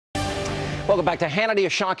Welcome back to Hannity. A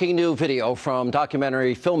shocking new video from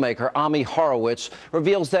documentary filmmaker Ami Horowitz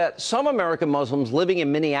reveals that some American Muslims living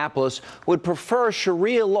in Minneapolis would prefer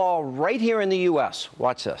Sharia law right here in the U.S.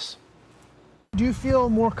 Watch this. Do you feel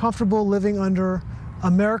more comfortable living under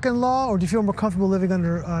American law, or do you feel more comfortable living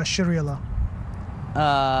under Sharia law?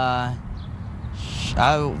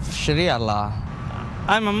 Sharia law.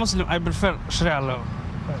 I'm a Muslim. I prefer Sharia law.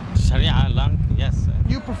 Sharia law, yes.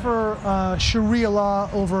 You prefer Sharia law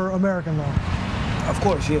over American law? Of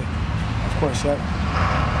course, yeah. Of course, yeah.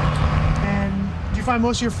 And do you find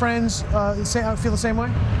most of your friends feel the same way?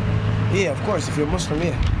 Yeah, of course. If you're Muslim,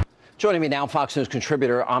 yeah. Joining me now, Fox News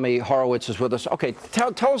contributor Ami Horowitz is with us. Okay,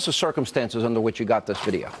 tell us the circumstances under which you got this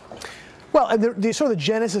video. Well, the sort of the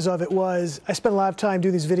genesis of it was I spent a lot of time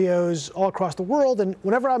doing these videos all across the world, and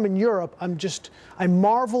whenever I'm in Europe, I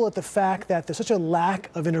marvel at the fact that there's such a lack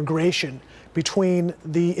of integration between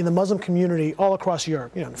in the Muslim community all across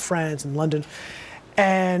Europe, in France and London.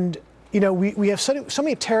 And, we have so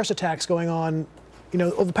many terrorist attacks going on.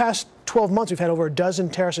 Over the past 12 months, we've had over a dozen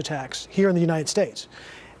terrorist attacks here in the United States.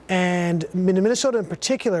 And in Minnesota in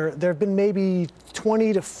particular, there have been maybe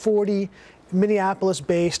 20 to 40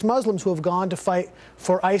 Minneapolis-based Muslims who have gone to fight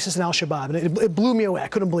for ISIS and al-Shabaab. And it blew me away. I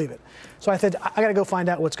couldn't believe it. So I said, I got to go find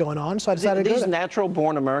out what's going on. So I decided to go. Are these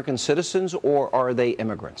natural-born American citizens, or are they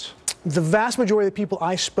immigrants? The vast majority of the people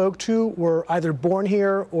I spoke to were either born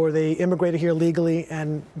here or they immigrated here legally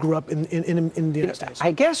and grew up in the United States.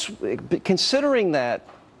 I guess, considering that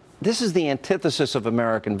this is the antithesis of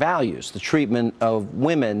American values, the treatment of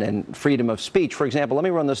women and freedom of speech. For example, let me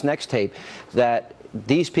run this next tape that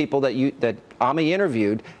these people that Ami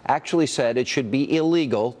interviewed actually said it should be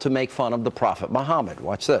illegal to make fun of the Prophet Muhammad.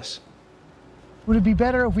 Watch this. Would it be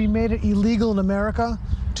better if we made it illegal in America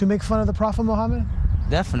to make fun of the Prophet Muhammad?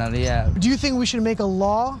 Definitely, yeah. Do you think we should make a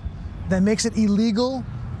law that makes it illegal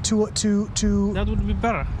to That would be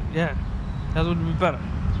better, yeah. That would be better,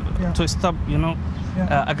 yeah. To stop,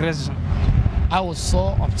 aggression. I was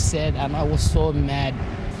so upset and I was so mad.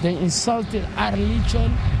 They insulted our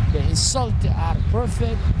religion, they insulted our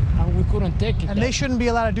prophet, and we couldn't take it. And they shouldn't be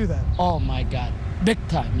allowed to do that. Oh my God, big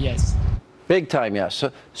time, yes. Big time, yes.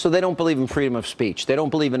 So they don't believe in freedom of speech. They don't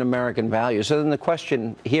believe in American values. So then the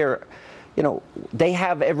question here, they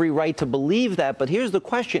have every right to believe that, but here's the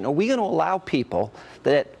question. Are we going to allow people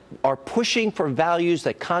that are pushing for values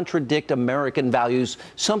that contradict American values,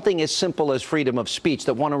 something as simple as freedom of speech,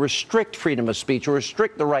 that want to restrict freedom of speech or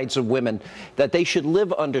restrict the rights of women, that they should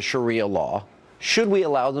live under Sharia law? Should we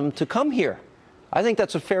allow them to come here? I think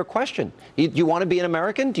that's a fair question. Do you want to be an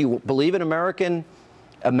American? Do you believe in American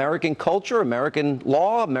culture, American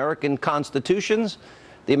law, American constitutions,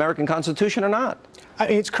 the American Constitution or not?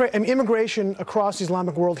 It's crazy. Immigration across the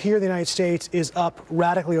Islamic world here in the United States is up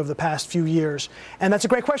radically over the past few years. And that's a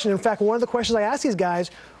great question. In fact, one of the questions I ask these guys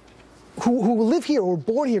who live here or were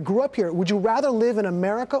born here, grew up here, would you rather live in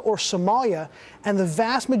America or Somalia? And the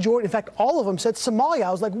vast majority, in fact, all of them said Somalia.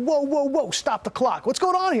 I was like, whoa, whoa, whoa, stop the clock. What's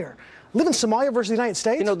going on here? Live in Somalia versus the United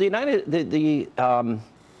States?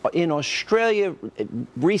 In Australia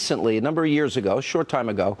recently, a number of years ago, a short time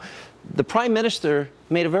ago, the Prime Minister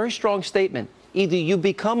made a very strong statement. Either you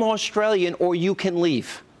become Australian or you can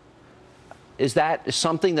leave. Is that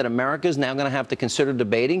something that America is now going to have to consider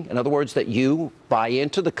debating? In other words, that you buy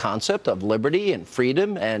into the concept of liberty and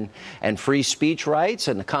freedom and free speech rights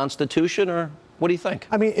and the Constitution, or what do you think?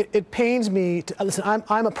 It pains me to listen.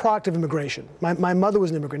 I'm a product of immigration. My mother was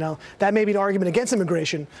an immigrant. Now, that may be an argument against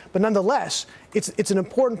immigration, but nonetheless, it's an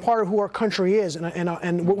important part of who our country is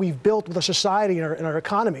and what we've built with our society and our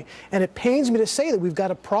economy. And it pains me to say that we've got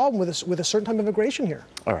a problem with a certain type of immigration here.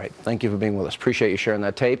 All right. Thank you for being with us. Appreciate you sharing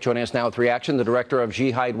that tape. Joining us now with reaction, the director of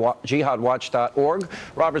jihadwatch.org,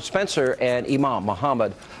 Robert Spencer, and Imam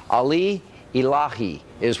Muhammad Ali Ilahi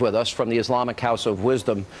is with us from the Islamic House of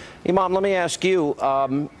Wisdom. Imam, let me ask you,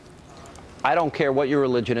 I don't care what your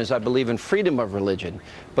religion is, I believe in freedom of religion,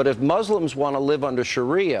 but if Muslims want to live under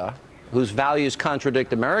Sharia, whose values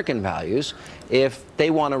contradict American values, if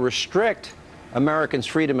they want to restrict Americans'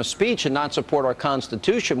 freedom of speech and not support our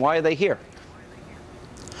Constitution, why are they here?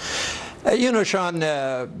 Sean,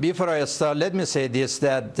 before I start, let me say this,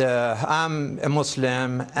 that I'm a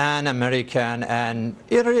Muslim and American, and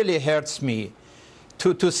it really hurts me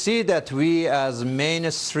to see that we as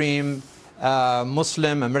mainstream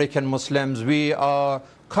American Muslims, we are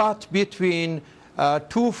caught between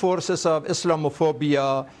two forces of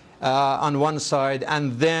Islamophobia on one side,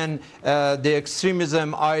 and then the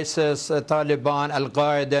extremism, ISIS, Taliban,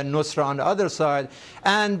 Al-Qaeda, Nusra on the other side.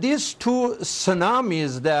 And these two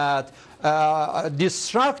tsunamis that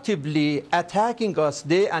destructively attacking us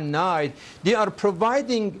day and night. They are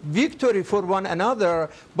providing victory for one another,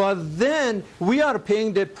 but then we are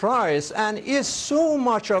paying the price, and it's so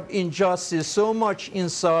much of injustice, so much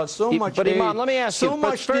insult, so much But hate, Imam, let me ask so you,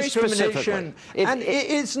 but much very discrimination, specifically, and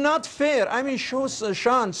it's not fair. I mean, show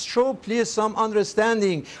please some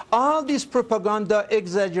understanding. All this propaganda,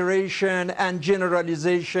 exaggeration, and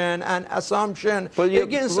generalization and assumption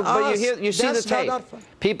against us. You see the tape.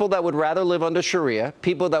 People that would rather live under Sharia,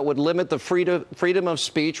 people that would limit the freedom of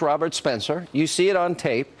speech, Robert Spencer. You see it on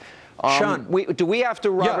tape. Sean, do we have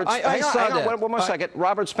to, Robert? Yeah, I saw that. One more second.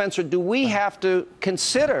 Robert Spencer, do we have to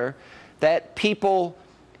consider that people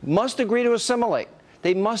must agree to assimilate?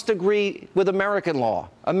 They must agree with American law,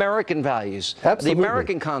 American values, Absolutely. the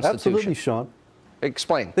American Constitution. Absolutely, Sean.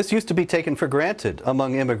 Explain. This used to be taken for granted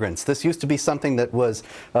among immigrants. This used to be something that was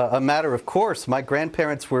a matter of course. My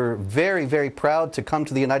grandparents were very, very proud to come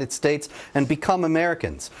to the United States and become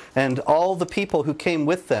Americans. And all the people who came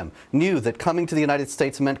with them knew that coming to the United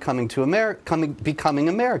States meant becoming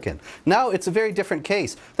American. Now it's a very different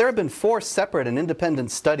case. There have been 4 separate and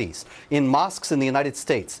independent studies in mosques in the United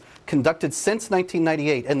States conducted since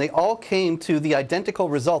 1998, and they all came to the identical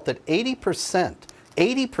result that 80%,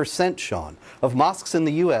 Sean, of mosques in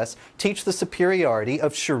the U.S. teach the superiority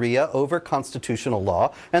of Sharia over constitutional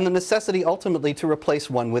law and the necessity ultimately to replace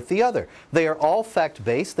one with the other. They are all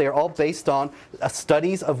fact-based. They are all based on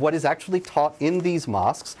studies of what is actually taught in these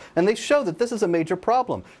mosques, and they show that this is a major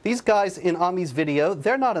problem. These guys in Ami's video,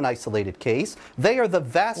 they're not an isolated case. They are the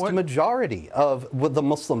vast majority of the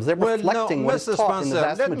Muslims. They're reflecting what is taught in the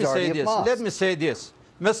vast majority of mosques. Let me say this.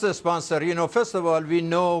 Mr. Sponsor, you know, first of all, we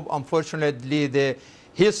know, unfortunately, the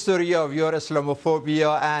history of your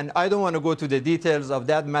Islamophobia, and I don't want to go to the details of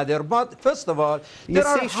that matter, but first of all, there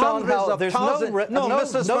are hundreds of thousands.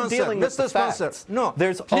 Mr. Sponsor, no,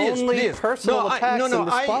 there's only personal attacks in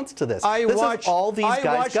response to this. This is all these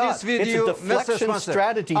guys got. It's a deflection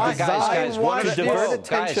strategy designed to divert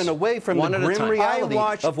attention away from the grim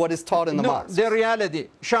reality of what is taught in the mosque. The reality,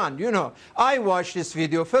 Sean, you know, I watched this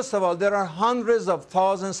video. First of all, there are hundreds of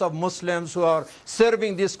thousands of Muslims who are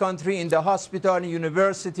serving this country in the hospital, in universities,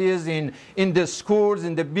 in the schools,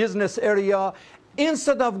 in the business area.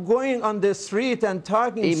 Instead of going on the street and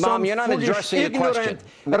talking Imam, some you're not foolish, addressing ignorant,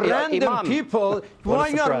 the question. random Imam, people, why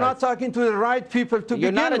you are not talking to the right people to begin with?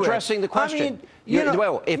 You're not addressing the question. I mean, you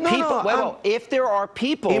know, if there are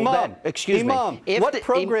people Imam, that, excuse me. What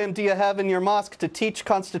program do you have in your mosque to teach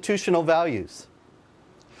constitutional values?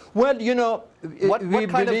 Well, you know, what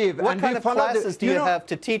kind of classes do you have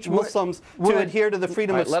to teach Muslims to adhere to the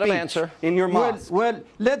freedom of speech in your mosque? Well,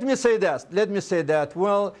 let me say that.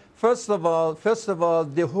 Well, first of all,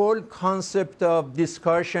 the whole concept of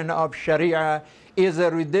discussion of Sharia is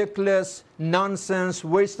a ridiculous, nonsense,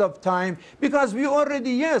 waste of time, because we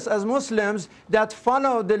already, yes, as Muslims that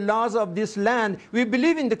follow the laws of this land, we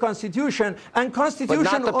believe in the Constitution, and Constitution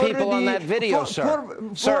but not the people on that video, sir.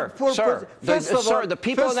 The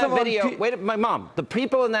people in that video, wait, my mom, the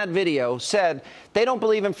people in that video said they don't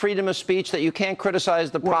believe in freedom of speech, that you can't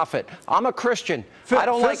criticize the prophet. I'm a Christian. I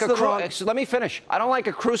don't like let me finish. I don't like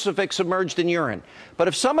a crucifix submerged in urine. But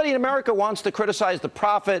if somebody in America wants to criticize the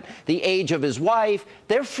prophet, the age of his wife,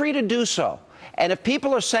 they're free to do so. And if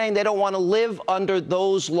people are saying they don't want to live under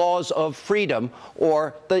those laws of freedom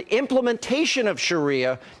or the implementation of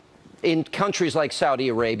Sharia in countries like Saudi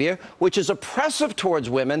Arabia, which is oppressive towards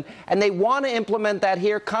women, and they want to implement that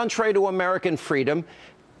here contrary to American freedom,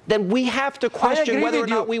 then we have to question whether or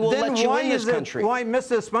not we will let you in this country. Why,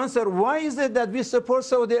 Mr. Sponsor, why is it that we support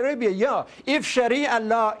Saudi Arabia? Yeah, if Sharia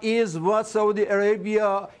law is what Saudi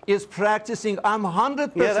Arabia is practicing, I'm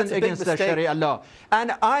 100% against the Sharia law.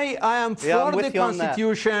 And I am for the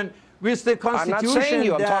Constitution. With the Constitution, I'm not saying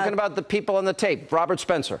you. I'm talking about the people on the tape. Robert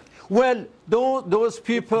Spencer. Well, those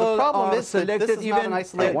people the problem are selected this is even not an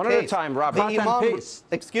isolated one case. at a time, Robert. The Imam,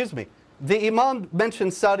 excuse me. The Imam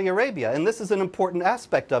mentioned Saudi Arabia, and this is an important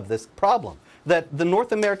aspect of this problem, that the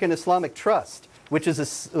North American Islamic Trust, which is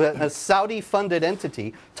a Saudi-funded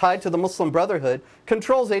entity tied to the Muslim Brotherhood,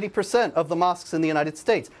 controls 80% of the mosques in the United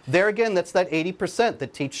States. There again, that's that 80%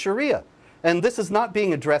 that teach Sharia. And this is not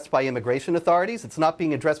being addressed by immigration authorities. It's not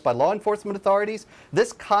being addressed by law enforcement authorities.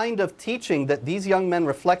 This kind of teaching that these young men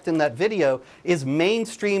reflect in that video is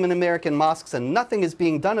mainstream in American mosques, and nothing is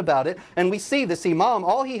being done about it. And we see this Imam,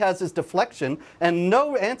 all he has is deflection and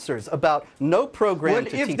no answers about no program to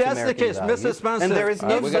teach American values. If that's the case, Mr. Spencer, and there is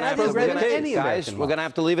no such program in any American we're going to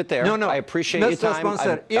have to leave it there. No, I appreciate your time.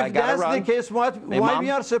 Sponsor, if that's the case, why we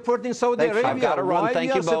are supporting Saudi Arabia? I've got to run.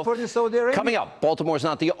 Thank you both. Coming up, Baltimore is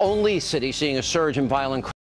not the only city seeing a surge in violent crime.